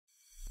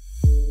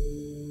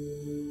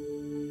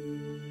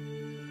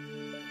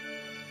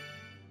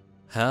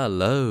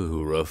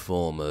Hello,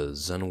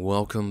 Reformers, and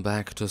welcome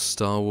back to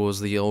Star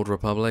Wars The Old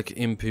Republic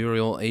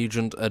Imperial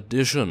Agent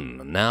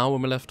Edition. Now,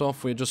 when we left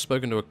off, we had just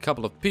spoken to a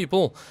couple of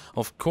people.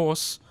 Of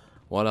course,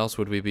 what else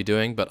would we be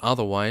doing? But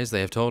otherwise, they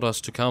have told us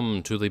to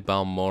come to the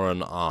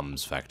Balmoran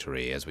Arms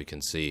Factory. As we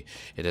can see,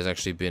 it has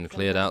actually been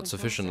cleared out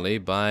sufficiently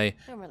by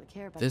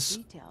this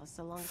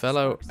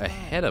fellow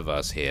ahead of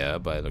us here,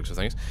 by the looks of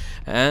things.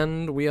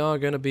 And we are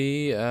going to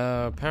be,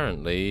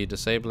 apparently,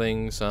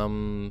 disabling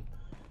some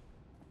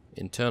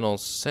internal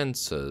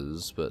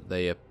sensors, but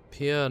they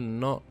appear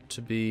not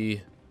to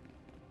be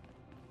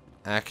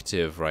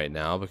active right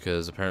now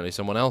because apparently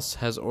someone else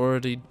has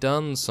already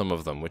done some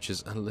of them, which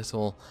is a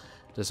little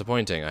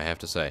disappointing, I have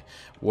to say.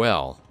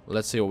 Well,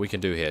 let's see what we can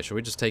do here. Should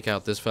we just take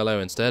out this fellow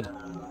instead?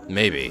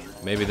 Maybe.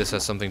 Maybe this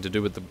has something to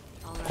do with the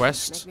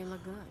quest.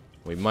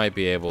 We might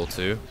be able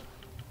to.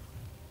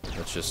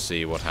 Let's just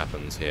see what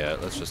happens here.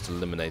 Let's just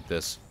eliminate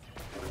this.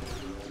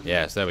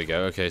 Yes, there we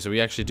go. Okay, so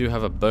we actually do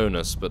have a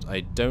bonus, but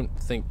I don't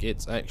think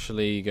it's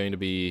actually going to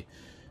be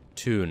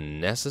too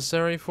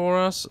necessary for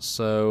us.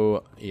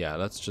 So, yeah,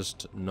 let's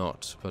just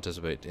not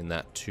participate in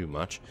that too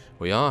much.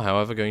 We are,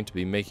 however, going to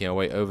be making our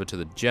way over to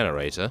the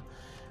generator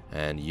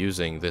and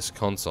using this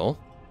console.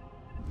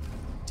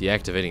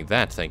 Deactivating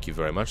that, thank you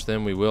very much.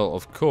 Then we will,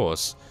 of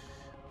course,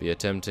 be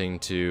attempting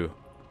to,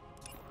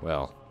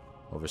 well,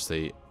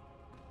 obviously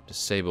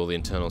disable the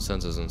internal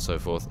sensors and so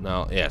forth.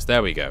 Now, yes,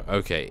 there we go.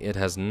 Okay, it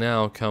has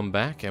now come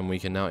back and we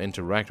can now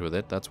interact with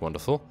it. That's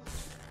wonderful.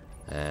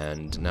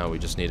 And now we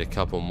just need a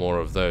couple more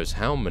of those.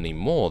 How many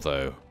more,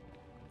 though?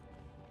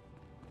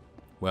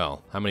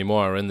 Well, how many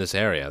more are in this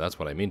area? That's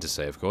what I mean to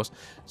say, of course.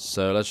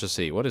 So let's just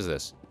see. What is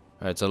this?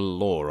 Oh, it's a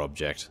lore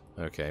object.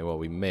 Okay, well,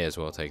 we may as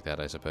well take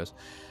that, I suppose.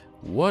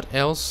 What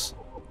else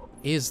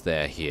is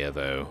there here,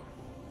 though?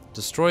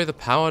 Destroy the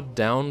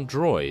powered-down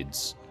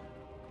droids.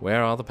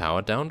 Where are the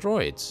powered-down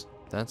droids?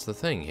 That's the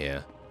thing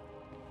here.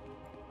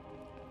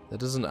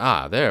 That doesn't...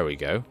 Ah, there we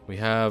go. We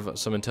have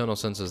some internal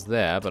sensors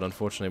there, but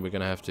unfortunately we're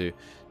going to have to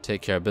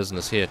take care of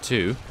business here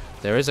too.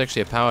 There is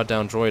actually a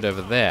powered-down droid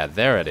over there.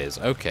 There it is.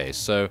 Okay,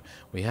 so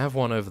we have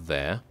one over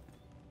there.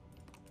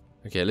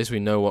 Okay, at least we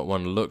know what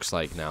one looks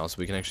like now, so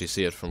we can actually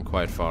see it from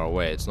quite far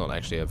away. It's not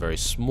actually a very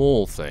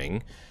small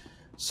thing,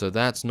 so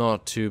that's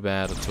not too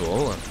bad at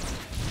all.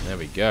 There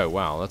we go.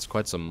 Wow, that's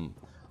quite some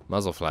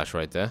muzzle flash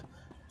right there.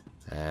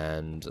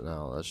 And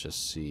now let's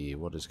just see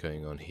what is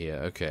going on here.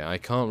 Okay, I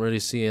can't really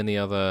see any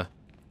other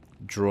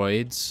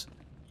droids.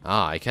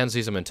 Ah, I can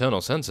see some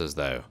internal sensors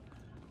though.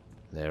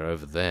 They're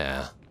over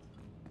there.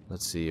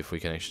 Let's see if we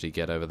can actually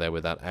get over there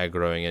without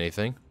aggroing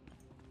anything.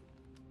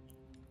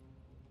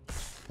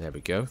 There we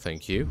go,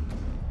 thank you.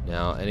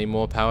 Now, any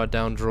more powered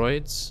down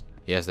droids?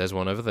 Yes, there's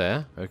one over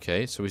there.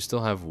 Okay, so we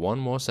still have one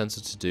more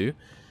sensor to do.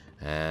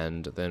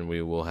 And then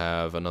we will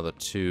have another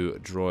 2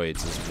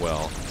 droids as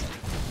well.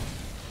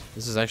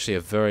 This is actually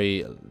a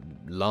very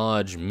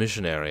large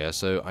mission area,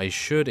 so I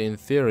should, in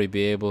theory,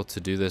 be able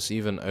to do this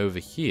even over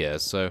here.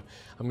 So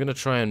I'm going to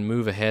try and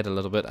move ahead a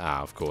little bit.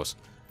 Ah, of course.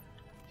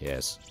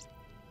 Yes.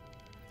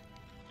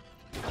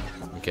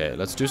 Okay,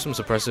 let's do some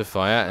suppressive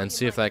fire and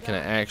see if that can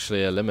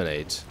actually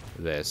eliminate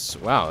this.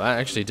 Wow, that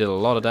actually did a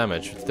lot of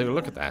damage.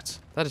 Look at that.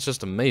 That is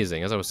just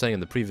amazing. As I was saying in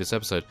the previous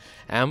episode,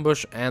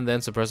 ambush and then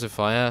suppressive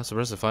fire.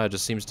 Suppressive fire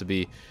just seems to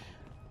be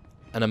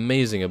an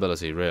amazing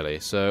ability, really.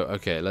 So,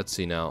 okay, let's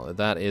see now.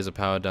 That is a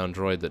powered-down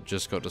droid that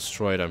just got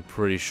destroyed, I'm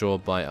pretty sure,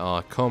 by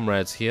our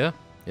comrades here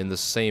in the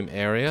same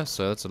area.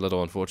 So that's a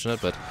little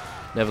unfortunate, but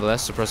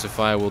nevertheless, suppressive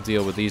fire will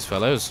deal with these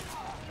fellows.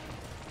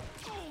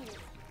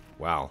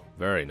 Wow,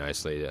 very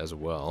nicely as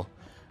well.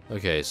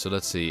 Okay, so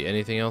let's see.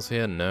 Anything else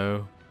here?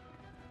 No.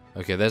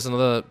 Okay, there's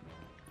another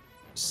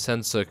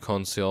sensor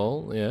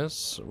console.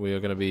 Yes, we are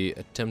going to be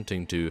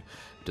attempting to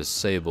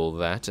disable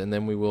that, and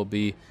then we will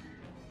be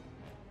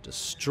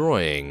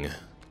destroying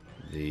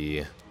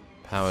the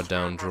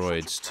powered-down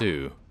droids,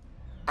 too.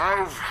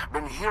 I've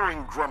been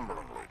hearing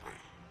grumbling lately.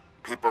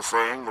 People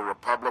saying the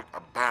Republic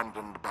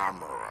abandoned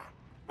Balmora.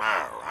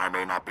 Well, I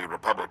may not be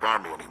Republic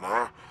Army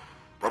anymore,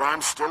 but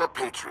I'm still a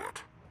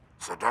patriot,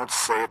 so don't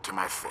say it to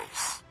my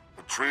face.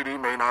 The treaty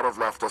may not have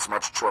left us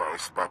much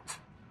choice, but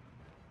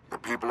the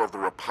people of the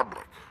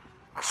Republic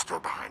are still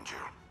behind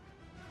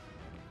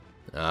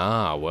you.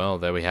 Ah, well,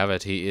 there we have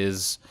it. He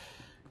is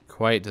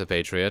quite the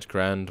patriot,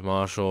 Grand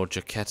Marshal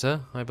Jaquetta,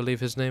 I believe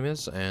his name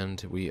is,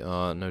 and we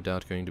are no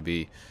doubt going to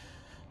be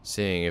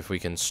seeing if we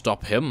can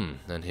stop him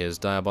and his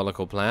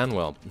diabolical plan.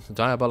 Well,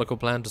 diabolical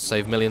plan to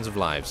save millions of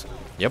lives.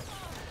 Yep.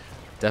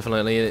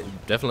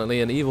 Definitely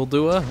an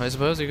evildoer, I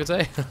suppose you could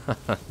say.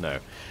 No,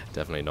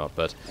 definitely not,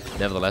 but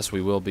nevertheless,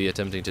 we will be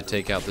attempting to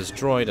take out this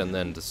droid and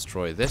then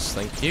destroy this.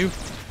 Thank you.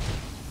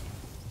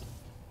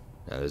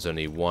 Now, there's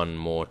only one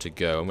more to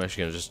go. I'm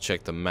actually going to just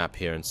check the map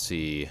here and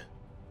see.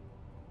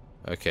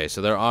 Okay,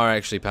 so there are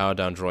actually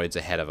powered-down droids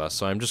ahead of us,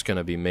 so I'm just going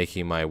to be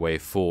making my way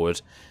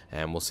forward,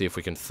 and we'll see if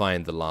we can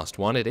find the last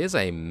one. It is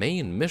a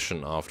main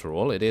mission, after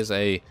all. It is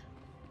a,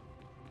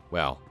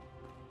 well,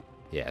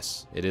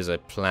 Yes, it is a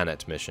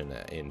planet mission,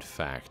 in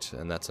fact,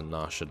 and that's a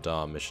Nar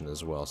Shaddaa mission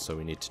as well, so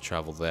we need to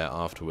travel there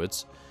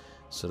afterwards.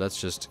 So let's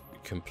just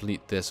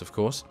complete this, of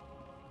course.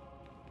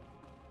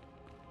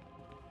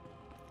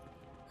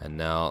 And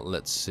now,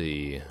 let's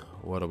see,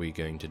 what are we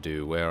going to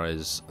do? Where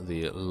is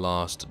the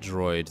last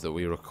droid that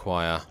we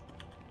require?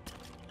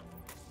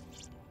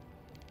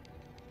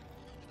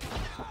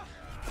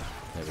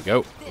 There we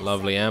go.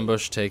 Lovely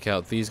ambush. Take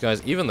out these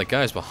guys. Even the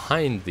guys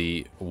behind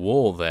the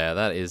wall there.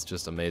 That is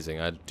just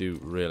amazing. I do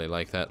really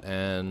like that.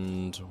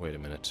 And wait a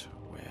minute.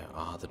 Where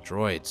are the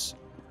droids?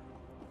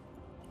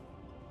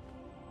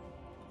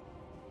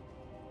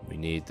 We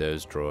need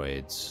those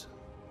droids.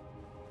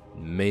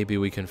 Maybe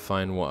we can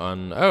find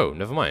one. Oh,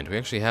 never mind. We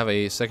actually have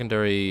a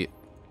secondary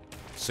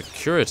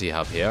security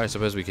hub here. I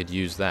suppose we could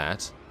use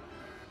that.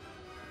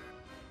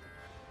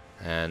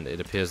 And it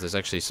appears there's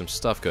actually some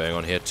stuff going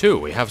on here too.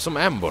 We have some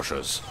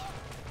ambushes.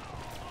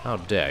 How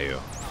dare you.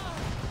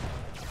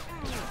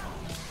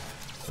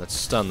 Let's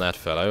stun that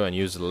fellow and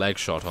use a leg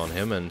shot on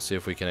him and see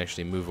if we can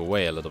actually move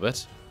away a little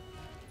bit.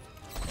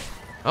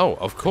 Oh,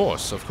 of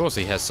course. Of course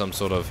he has some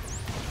sort of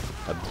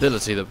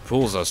ability that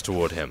pulls us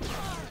toward him.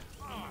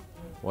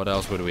 What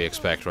else would we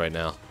expect right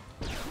now?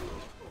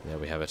 There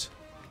we have it.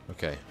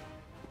 Okay.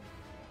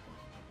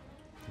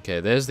 Okay,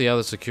 there's the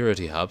other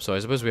security hub, so I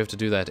suppose we have to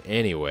do that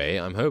anyway.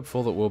 I'm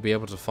hopeful that we'll be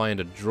able to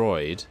find a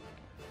droid.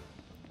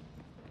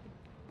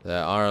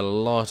 There are a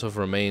lot of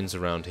remains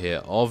around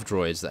here of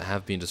droids that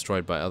have been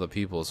destroyed by other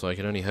people, so I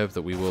can only hope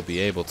that we will be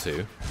able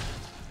to.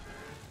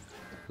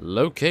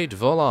 Locate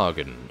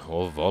Volargen,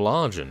 or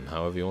Volargen,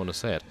 however you want to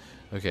say it.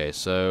 Okay,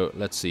 so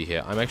let's see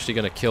here. I'm actually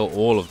going to kill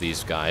all of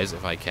these guys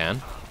if I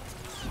can.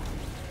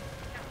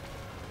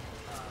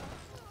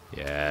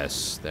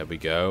 Yes, there we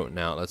go.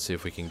 Now, let's see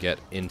if we can get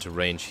into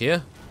range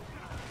here.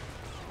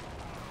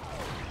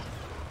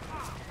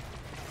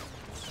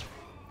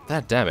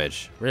 That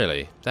damage,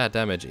 really. That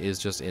damage is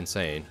just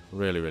insane.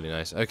 Really, really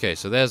nice. Okay,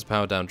 so there's a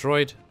powered down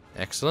droid.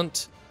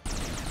 Excellent.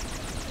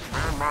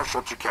 And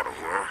Marshal Chiquetta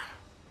here.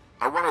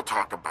 I want to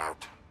talk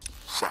about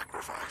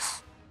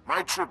sacrifice.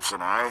 My troops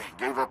and I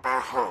gave up our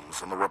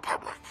homes in the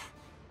Republic.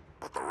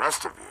 But the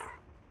rest of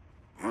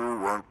you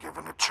weren't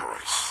given a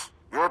choice.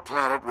 Your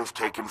planet was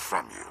taken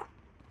from you.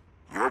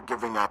 You're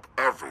giving up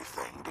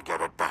everything to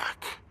get it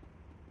back.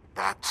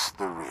 That's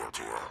the real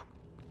deal.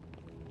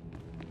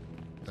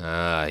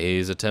 Ah,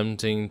 he's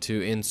attempting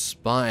to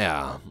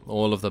inspire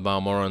all of the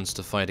Balmorans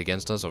to fight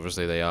against us.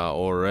 Obviously, they are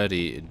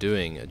already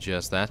doing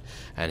just that.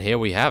 And here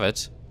we have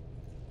it.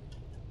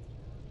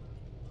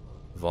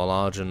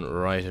 Volargen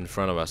right in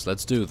front of us.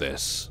 Let's do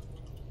this.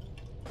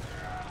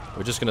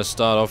 We're just going to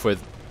start off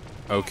with...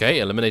 Okay,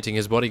 eliminating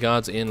his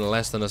bodyguards in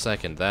less than a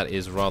second. That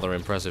is rather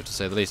impressive, to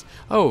say the least.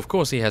 Oh, of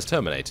course he has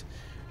Terminate.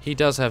 He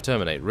does have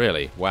Terminate,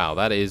 really. Wow,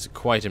 that is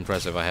quite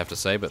impressive, I have to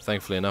say. But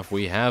thankfully enough,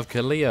 we have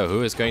Kaleo,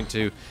 who is going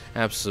to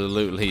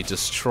absolutely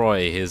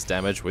destroy his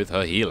damage with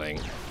her healing,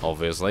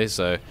 obviously.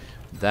 So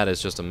that is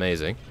just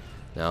amazing.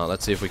 Now,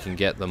 let's see if we can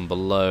get them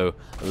below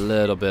a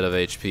little bit of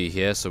HP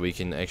here, so we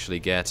can actually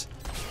get...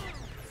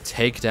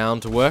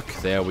 takedown to work.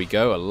 There we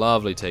go. A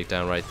lovely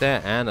takedown right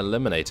there. And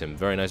eliminate him.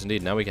 Very nice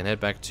indeed. Now we can head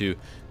back to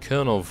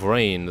Colonel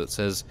Vrain that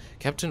says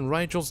Captain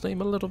Rigel's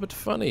name a little bit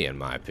funny in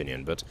my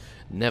opinion. But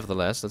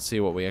nevertheless, let's see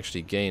what we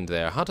actually gained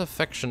there. Hut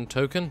affection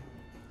token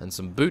and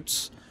some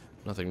boots.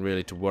 Nothing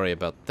really to worry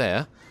about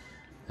there.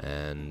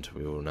 And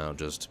we will now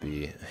just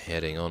be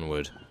heading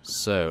onward.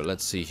 So,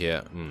 let's see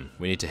here.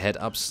 We need to head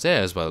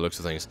upstairs by the looks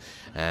of things.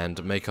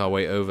 And make our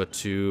way over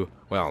to,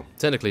 well,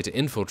 technically to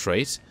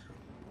infiltrate,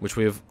 which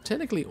we have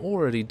technically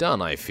already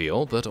done, I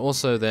feel, but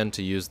also then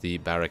to use the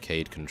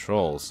barricade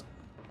controls.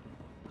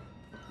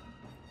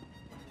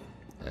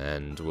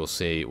 And we'll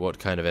see what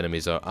kind of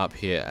enemies are up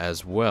here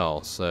as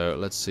well. So,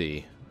 let's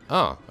see.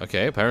 Ah,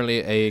 okay, apparently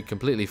a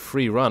completely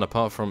free run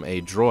apart from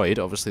a droid.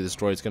 Obviously this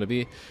droid's going to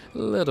be a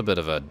little bit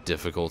of a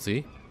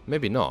difficulty.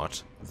 Maybe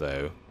not,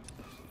 though.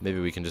 Maybe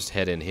we can just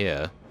head in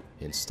here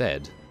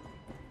instead.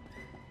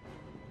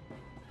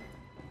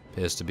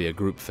 Appears to be a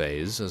group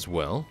phase as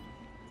well.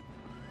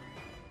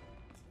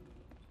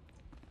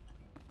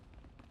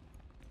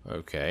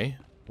 Okay,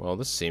 well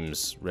this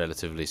seems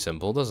relatively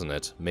simple, doesn't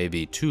it?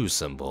 Maybe too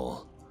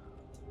simple.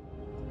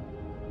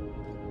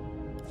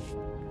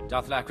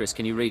 Darth Lacris,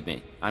 can you read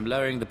me? I'm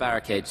lowering the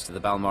barricades to the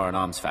Balmoran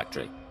Arms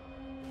Factory.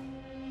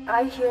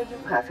 I hear you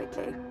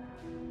perfectly.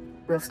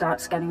 We'll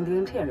start scanning the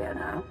interior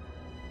now.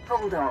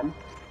 Hold on.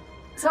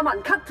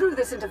 Someone cut through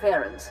this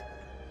interference.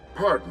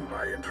 Pardon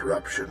my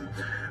interruption.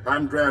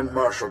 I'm Grand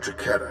Marshal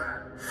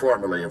Chiquetta,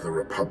 formerly of the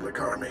Republic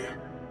Army.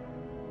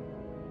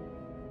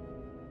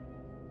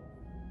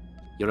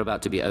 You're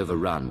about to be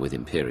overrun with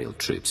Imperial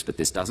troops, but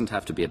this doesn't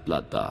have to be a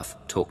bloodbath.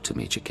 Talk to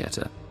me,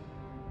 Chiquetta.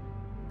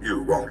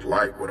 You won't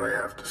like what I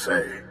have to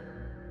say.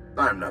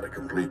 I'm not a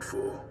complete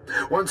fool.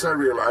 Once I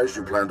realized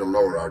you planned to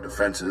lower our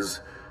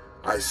defenses,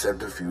 I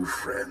sent a few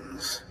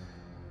friends.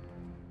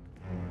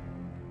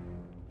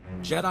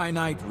 Jedi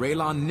Knight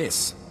Raylon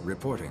Nis,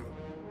 reporting.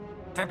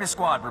 Tempest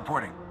Squad,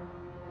 reporting.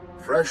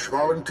 Fresh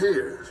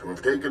volunteers who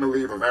have taken a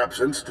leave of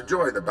absence to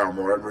join the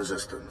Balmoran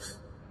resistance.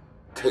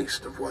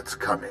 Taste of what's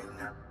coming.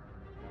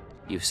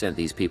 You've sent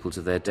these people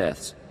to their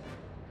deaths.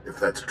 If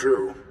that's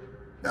true,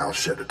 I'll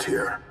shed a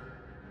tear.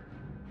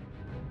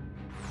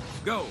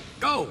 Go!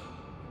 Go!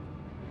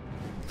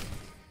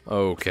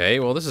 Okay,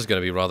 well this is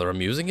going to be rather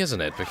amusing,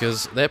 isn't it?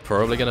 Because they're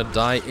probably going to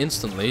die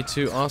instantly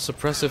to our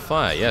suppressive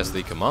fire. Yes,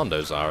 the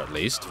commandos are at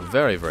least.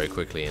 Very, very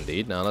quickly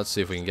indeed. Now let's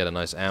see if we can get a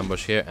nice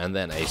ambush here and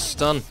then a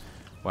stun.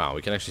 Wow,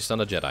 we can actually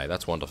stun a Jedi.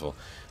 That's wonderful.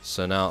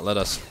 So now let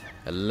us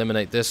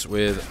eliminate this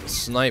with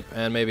snipe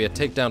and maybe a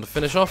takedown to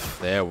finish off.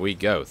 There we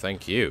go.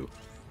 Thank you.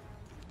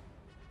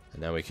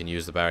 And now we can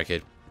use the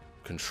barricade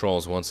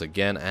controls once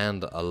again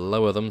and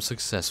lower them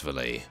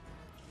successfully.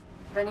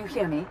 Can you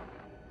hear me?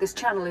 This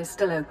channel is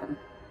still open.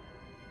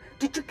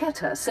 Did you get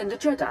her, send a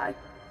Jedi?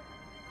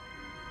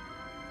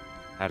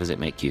 How does it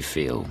make you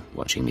feel,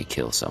 watching me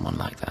kill someone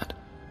like that?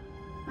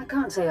 I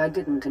can't say I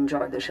didn't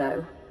enjoy the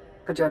show,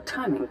 but your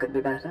timing could be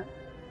better.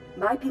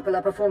 My people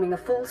are performing a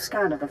full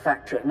scan of the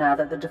factory now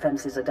that the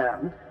defenses are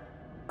down.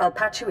 I'll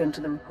patch you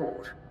into the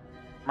report.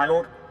 My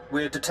lord,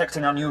 we're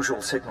detecting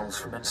unusual signals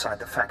from inside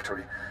the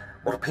factory.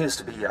 What appears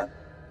to be a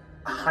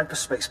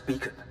hyperspace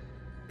beacon.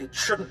 It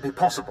shouldn't be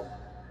possible.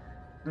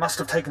 It must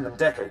have taken them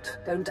decades.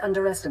 Don't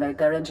underestimate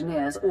their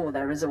engineers or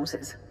their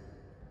resources.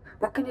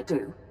 What can you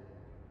do?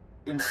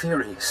 In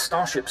theory,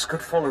 starships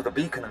could follow the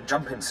beacon and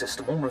jump-in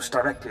system almost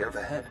directly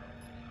overhead.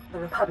 The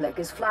Republic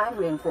is flying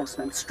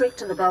reinforcements straight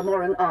to the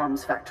Balmoran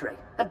arms factory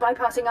and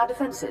bypassing our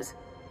defenses.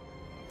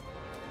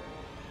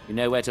 You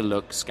know where to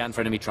look. Scan for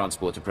enemy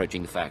transport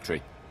approaching the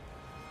factory.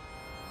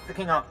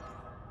 Picking up.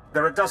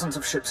 There are dozens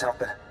of ships out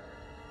there.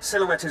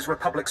 Silhouette is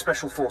Republic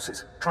Special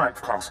Forces,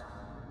 Triumph class.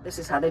 This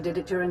is how they did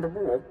it during the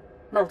war.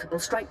 Multiple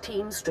strike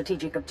teams,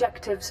 strategic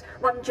objectives,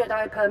 1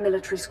 Jedi per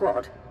military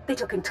squad. They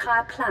took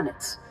entire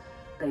planets.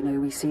 They know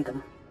we see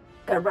them.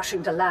 They're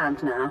rushing to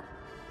land now.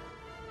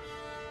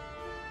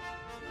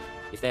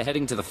 If they're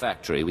heading to the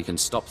factory, we can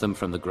stop them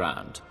from the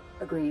ground.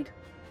 Agreed.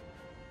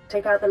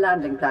 Take out the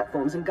landing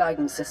platforms and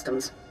guidance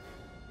systems.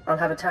 I'll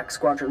have attack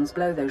squadrons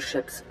blow those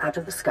ships out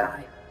of the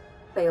sky.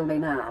 Fail me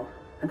now,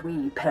 and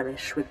we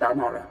perish with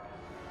Balmora.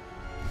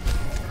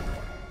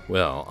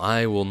 Well,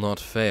 I will not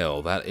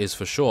fail, that is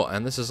for sure.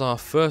 And this is our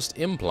first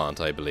implant,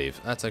 I believe.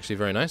 That's actually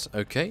very nice.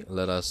 Okay,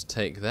 let us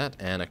take that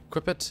and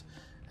equip it.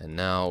 And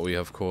now we,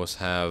 of course,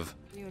 have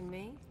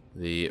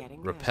the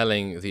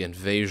repelling the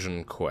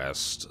invasion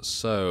quest.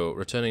 So,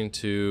 returning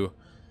to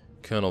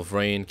Colonel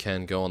Vrain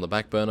can go on the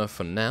back burner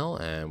for now,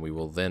 and we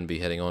will then be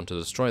heading on to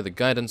destroy the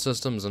guidance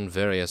systems and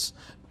various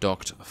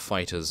docked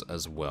fighters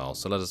as well.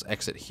 So let us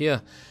exit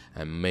here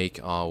and make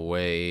our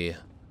way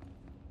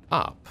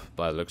up.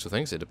 By the looks of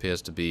things, it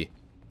appears to be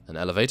an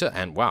elevator,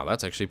 and wow,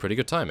 that's actually pretty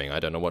good timing. I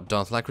don't know what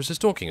Darth Lacris is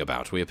talking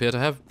about. We appear to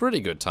have pretty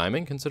good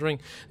timing,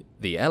 considering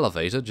the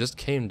elevator just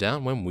came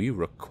down when we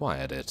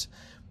required it.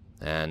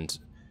 And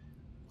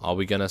are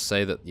we going to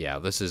say that, yeah,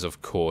 this is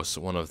of course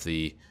one of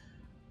the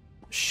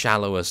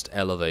shallowest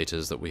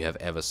elevators that we have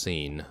ever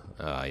seen.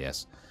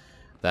 Yes.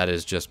 That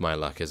is just my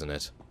luck, isn't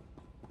it?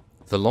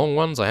 The long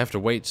ones, I have to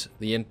wait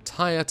the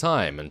entire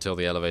time until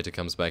the elevator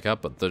comes back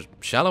up, but the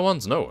shallow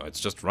ones, no, it's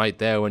just right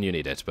there when you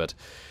need it. But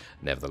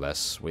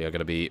nevertheless, we are going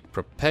to be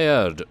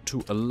prepared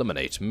to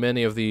eliminate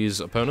many of these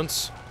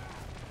opponents.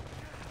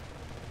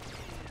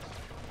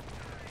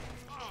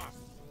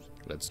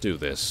 Let's do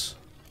this.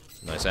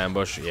 Nice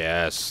ambush.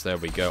 Yes, there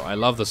we go. I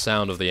love the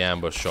sound of the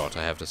ambush shot,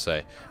 I have to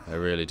say. I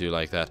really do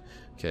like that.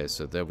 Okay,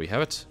 so there we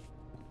have it.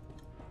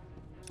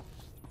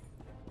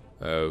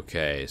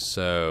 Okay,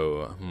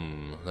 so,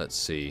 let's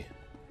see.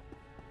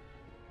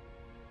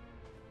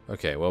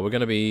 Okay, well, we're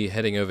going to be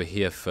heading over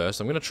here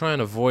first. I'm going to try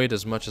and avoid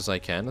as much as I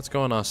can. Let's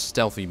go on our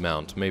stealthy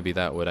mount. Maybe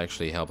that would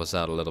actually help us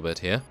out a little bit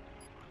here.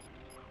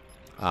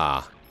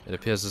 Ah, it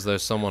appears as though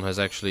someone has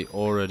actually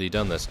already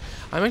done this.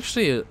 I'm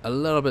actually a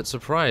little bit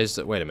surprised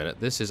that... Wait a minute,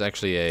 this is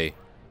actually a...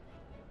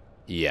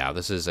 Yeah,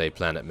 this is a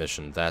planet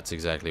mission. That's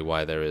exactly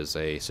why there is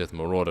a Sith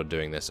Marauder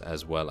doing this,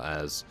 as well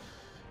as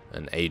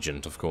an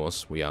agent, of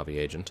course. We are the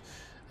agent.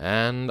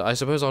 And I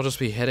suppose I'll just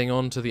be heading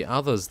on to the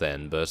others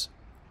then, but...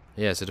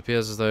 Yes, it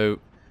appears as though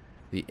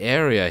the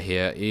area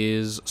here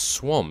is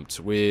swamped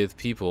with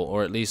people,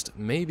 or at least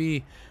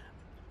maybe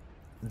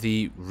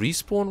the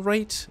respawn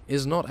rate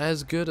is not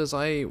as good as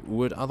I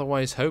would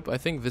otherwise hope. I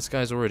think this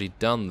guy's already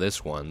done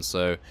this one,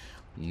 so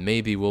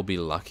maybe we'll be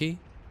lucky.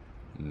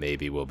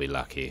 Maybe we'll be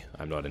lucky.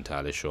 I'm not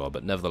entirely sure,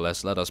 but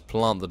nevertheless, let us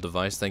plant the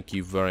device. Thank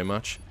you very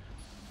much.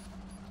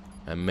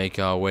 And make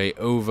our way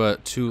over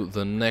to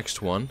the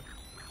next one,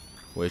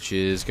 which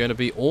is going to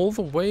be all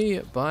the way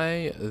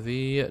by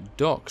the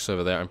docks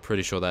over there. I'm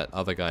pretty sure that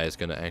other guy is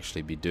going to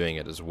actually be doing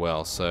it as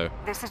well, so...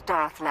 This is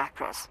Darth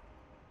Lacris.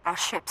 Our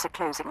ships are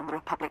closing on the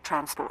Republic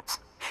transports.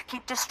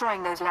 Keep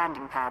destroying those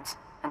landing pads,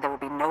 and there will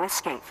be no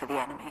escape for the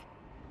enemy.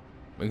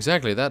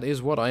 Exactly, that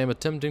is what I am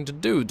attempting to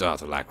do,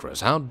 Darth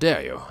Lacris. How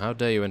dare you? How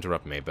dare you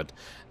interrupt me? But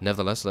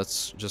nevertheless,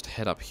 let's just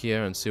head up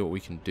here and see what we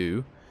can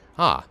do.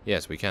 Ah,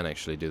 yes, we can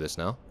actually do this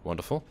now.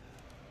 Wonderful.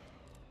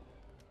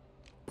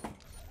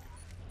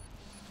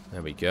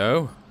 There we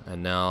go.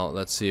 And now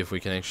let's see if we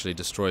can actually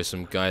destroy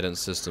some guidance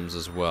systems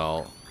as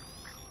well.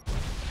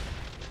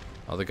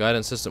 Oh, the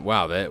guidance system...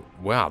 Wow,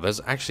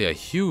 there's actually a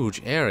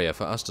huge area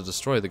for us to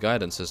destroy the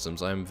guidance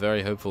systems. I'm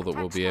very hopeful that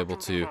we'll be able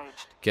to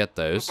get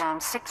those.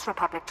 Down 6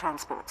 Republic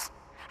transports.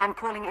 I'm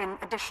calling in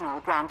additional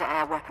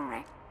ground-to-air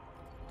weaponry.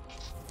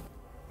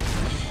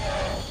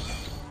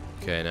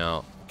 Okay,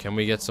 now, can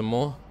we get some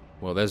more?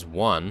 Well, there's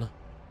one.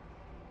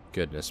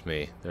 Goodness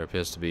me. There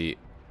appears to be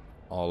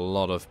a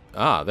lot of...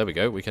 Ah, there we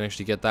go. We can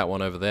actually get that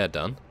one over there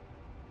done.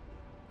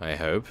 I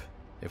hope.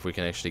 If we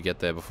can actually get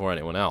there before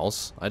anyone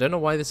else. I don't know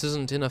why this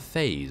isn't in a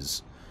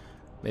phase.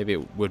 Maybe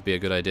it would be a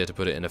good idea to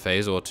put it in a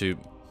phase, or to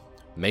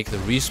make the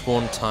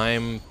respawn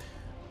time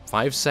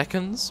 5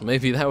 seconds?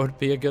 Maybe that would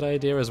be a good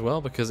idea as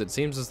well, because it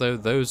seems as though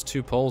those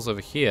 2 poles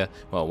over here,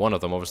 well, one of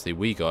them obviously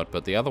we got,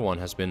 but the other one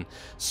has been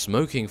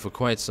smoking for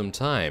quite some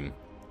time.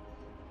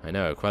 I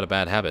know, quite a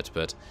bad habit,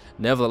 but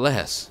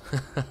nevertheless,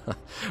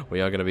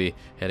 we are going to be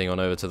heading on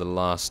over to the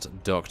last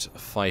docked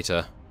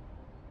fighter,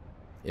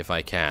 if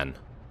I can.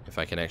 If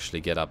I can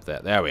actually get up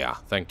there. There we are.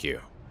 Thank you.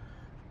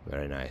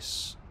 Very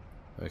nice.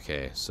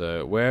 Okay,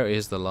 so where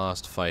is the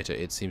last fighter?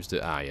 It seems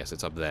to... Ah, yes,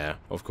 it's up there,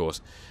 of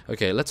course.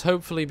 Okay, let's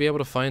hopefully be able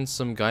to find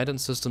some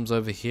guidance systems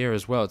over here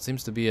as well. It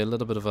seems to be a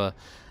little bit of a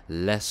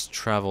less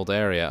traveled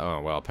area.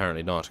 Oh, well,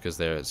 apparently not, because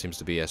there seems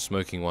to be a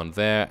smoking one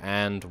there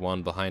and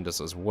one behind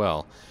us as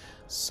well.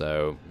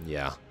 So,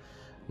 yeah.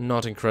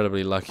 Not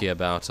incredibly lucky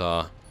about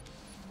our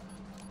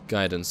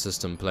guidance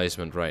system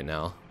placement right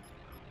now.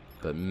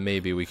 But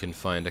maybe we can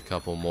find a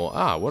couple more.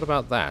 Ah, what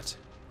about that?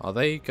 Are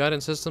they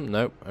guidance system?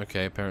 Nope.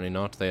 Okay, apparently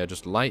not. They are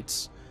just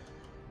lights.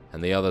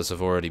 And the others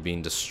have already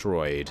been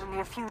destroyed.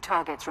 Only a few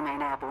targets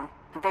remain airborne,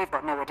 and they've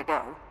got nowhere to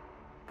go.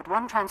 But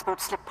one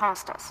transport slipped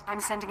past us. I'm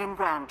sending in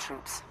ground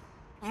troops.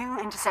 You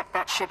intercept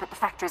that ship at the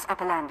factory's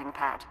upper landing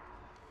pad.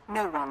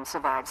 No one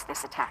survives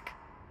this attack.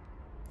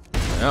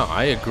 Oh,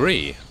 I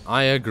agree.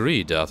 I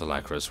agree, Darth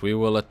Alacrus. We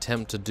will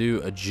attempt to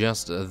do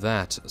just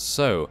that.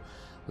 So...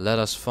 let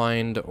us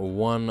find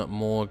one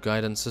more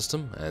guidance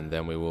system, and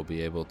then we will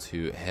be able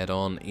to head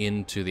on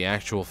into the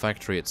actual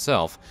factory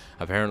itself.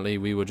 Apparently,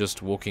 we were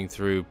just walking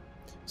through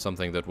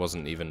something that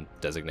wasn't even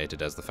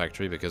designated as the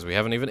factory, because we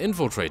haven't even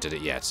infiltrated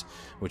it yet,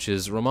 which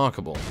is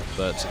remarkable.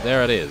 But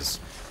there it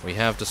is. We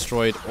have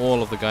destroyed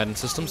all of the guidance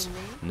systems.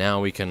 Now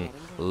we can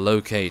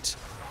locate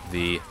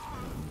the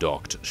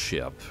docked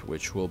ship,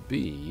 which will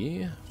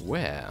be...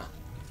 where?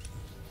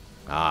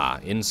 Ah,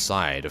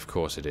 inside, of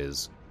course it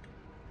is.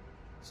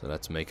 So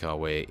let's make our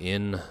way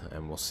in,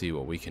 and we'll see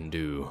what we can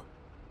do.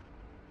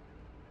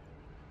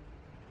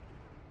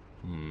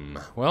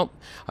 Well,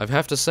 I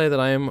have to say that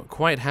I am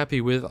quite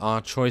happy with our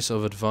choice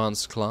of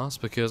advanced class,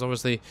 because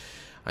obviously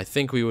I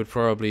think we would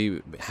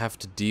probably have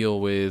to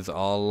deal with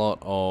a lot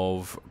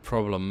of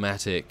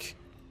problematic...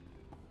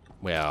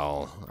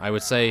 Well, I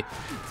would say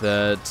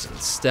that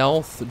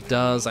stealth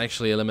does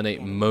actually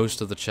eliminate most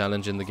of the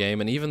challenge in the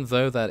game, and even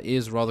though that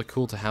is rather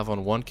cool to have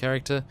on one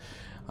character,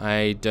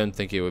 I don't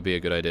think it would be a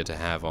good idea to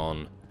have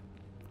on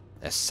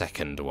a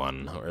second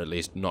one, or at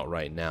least not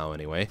right now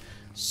anyway.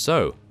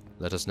 So,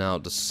 let us now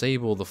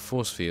disable the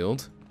force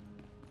field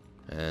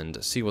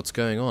and see what's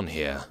going on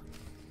here.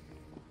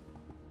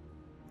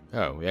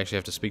 Oh, we actually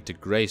have to speak to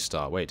Grey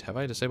Star. Wait, have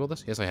I disabled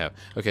this? Yes, I have.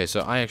 Okay, so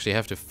I actually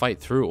have to fight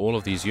through all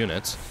of these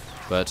units,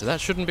 but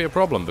that shouldn't be a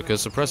problem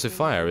because suppressive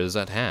fire is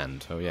at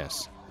hand. Oh,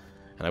 yes.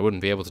 And I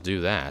wouldn't be able to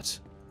do that,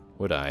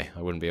 would I?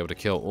 I wouldn't be able to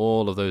kill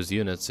all of those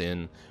units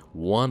in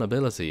one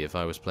ability if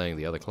I was playing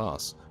the other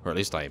class. Or at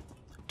least I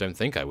don't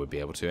think I would be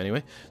able to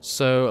anyway.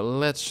 So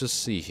let's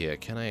just see here.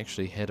 Can I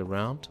actually head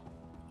around?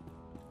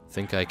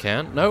 Think I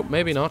can? No,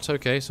 maybe not.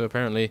 Okay, so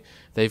apparently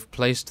they've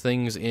placed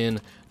things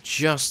in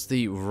just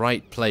the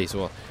right place.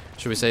 Or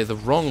should we say the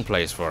wrong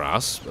place for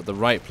us, but the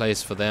right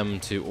place for them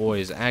to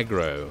always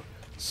aggro.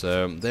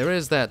 So there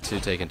is that to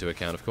take into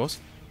account, of course.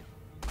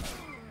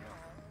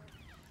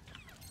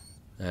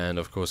 And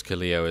of course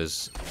Kaleo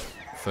is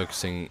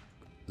focusing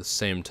the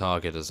same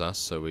target as us,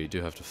 so we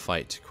do have to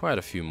fight quite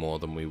a few more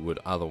than we would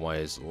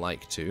otherwise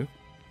like to.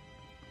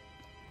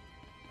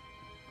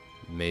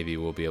 Maybe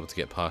we'll be able to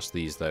get past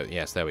these though.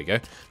 Yes, there we go.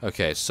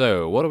 Okay,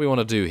 so what do we want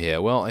to do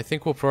here? Well, I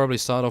think we'll probably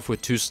start off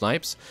with 2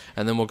 snipes,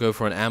 and then we'll go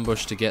for an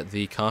ambush to get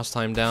the cast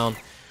time down,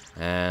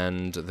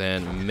 and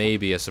then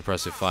maybe a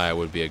suppressive fire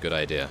would be a good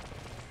idea.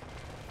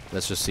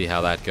 Let's just see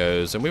how that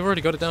goes. And we've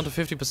already got it down to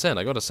 50%.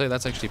 I gotta say,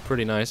 that's actually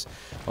pretty nice.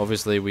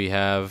 Obviously, we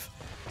have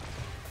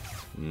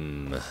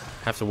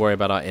to worry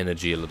about our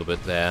energy a little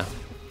bit there.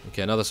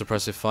 Okay, another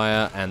suppressive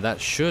fire, and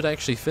that should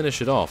actually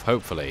finish it off,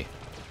 hopefully.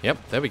 Yep,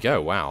 there we go.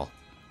 Wow.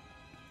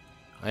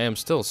 I am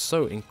still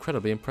so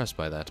incredibly impressed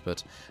by that,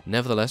 but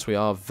nevertheless, we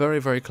are very,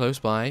 very close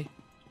by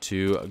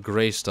to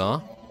Grey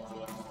Star.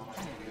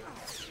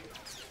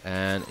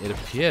 And it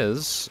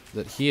appears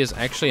that he is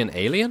actually an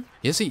alien?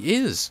 Yes, he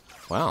is!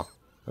 Wow.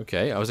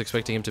 Okay, I was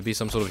expecting him to be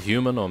some sort of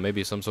human, or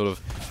maybe some sort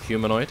of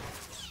humanoid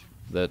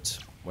that,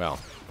 well,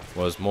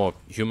 was more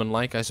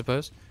human-like, I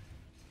suppose.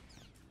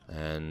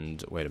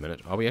 And, wait a minute,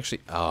 are we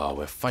actually... Oh,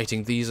 we're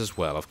fighting these as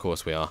well, of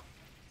course we are.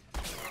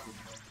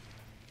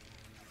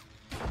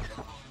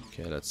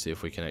 Okay, let's see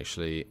if we can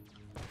actually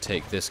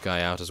take this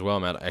guy out as well.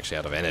 I'm actually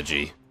out of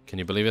energy. Can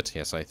you believe it?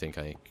 Yes, I think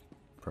I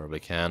probably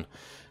can.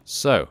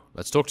 So,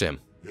 let's talk to him.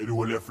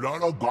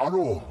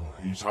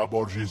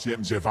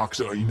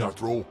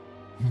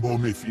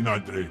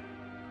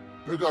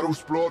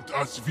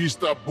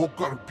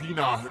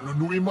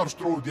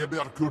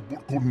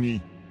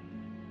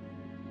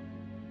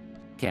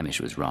 Chemish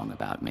was wrong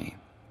about me.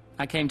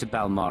 I came to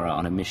Balmora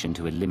on a mission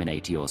to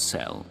eliminate your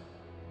cell.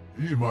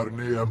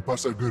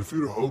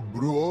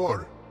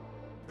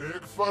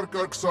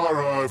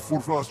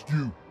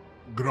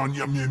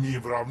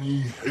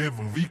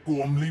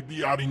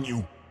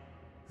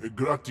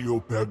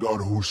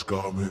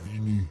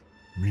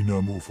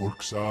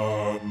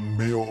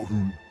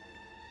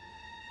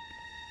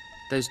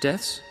 Those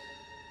deaths?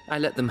 I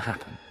let them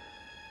happen.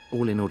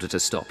 All in order to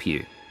stop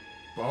you.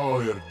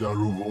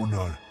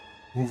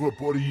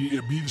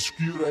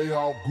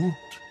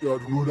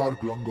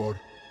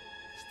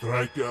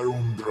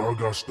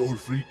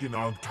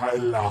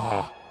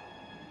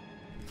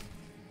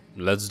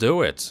 Let's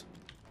do it.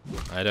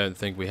 I don't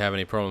think we have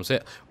any problems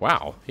here.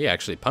 Wow, he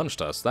actually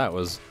punched us. That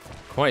was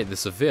quite the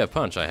severe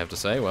punch, I have to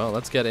say. Well,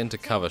 let's get into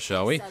cover,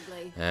 shall we?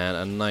 And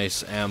a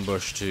nice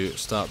ambush to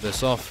start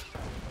this off.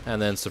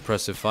 And then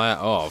suppressive fire.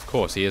 Oh, of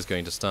course, he is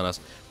going to stun us.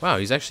 Wow,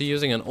 he's actually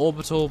using an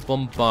orbital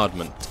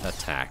bombardment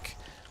attack.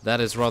 That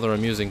is rather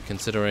amusing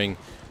considering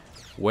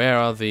where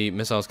are the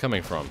missiles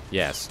coming from?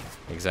 Yes,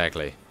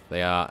 exactly.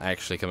 They are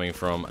actually coming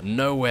from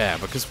nowhere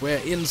because we're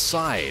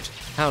inside.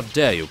 How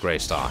dare you,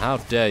 Greystar? How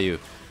dare you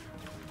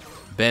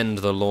bend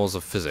the laws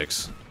of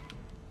physics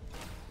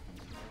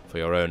for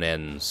your own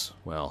ends?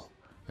 Well,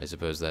 I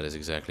suppose that is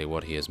exactly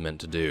what he is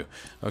meant to do.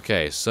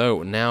 Okay,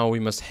 so now we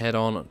must head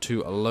on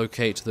to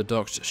locate the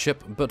docked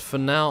ship, but for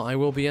now I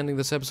will be ending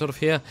this episode off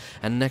here,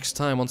 and next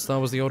time on Star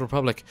Wars The Old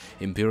Republic,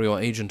 Imperial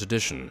Agent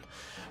Edition,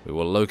 we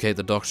will locate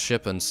the docked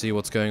ship and see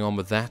what's going on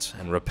with that,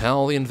 and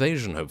repel the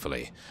invasion,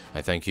 hopefully.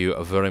 I thank you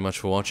very much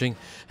for watching,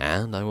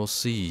 and I will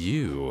see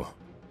you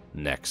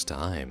next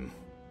time.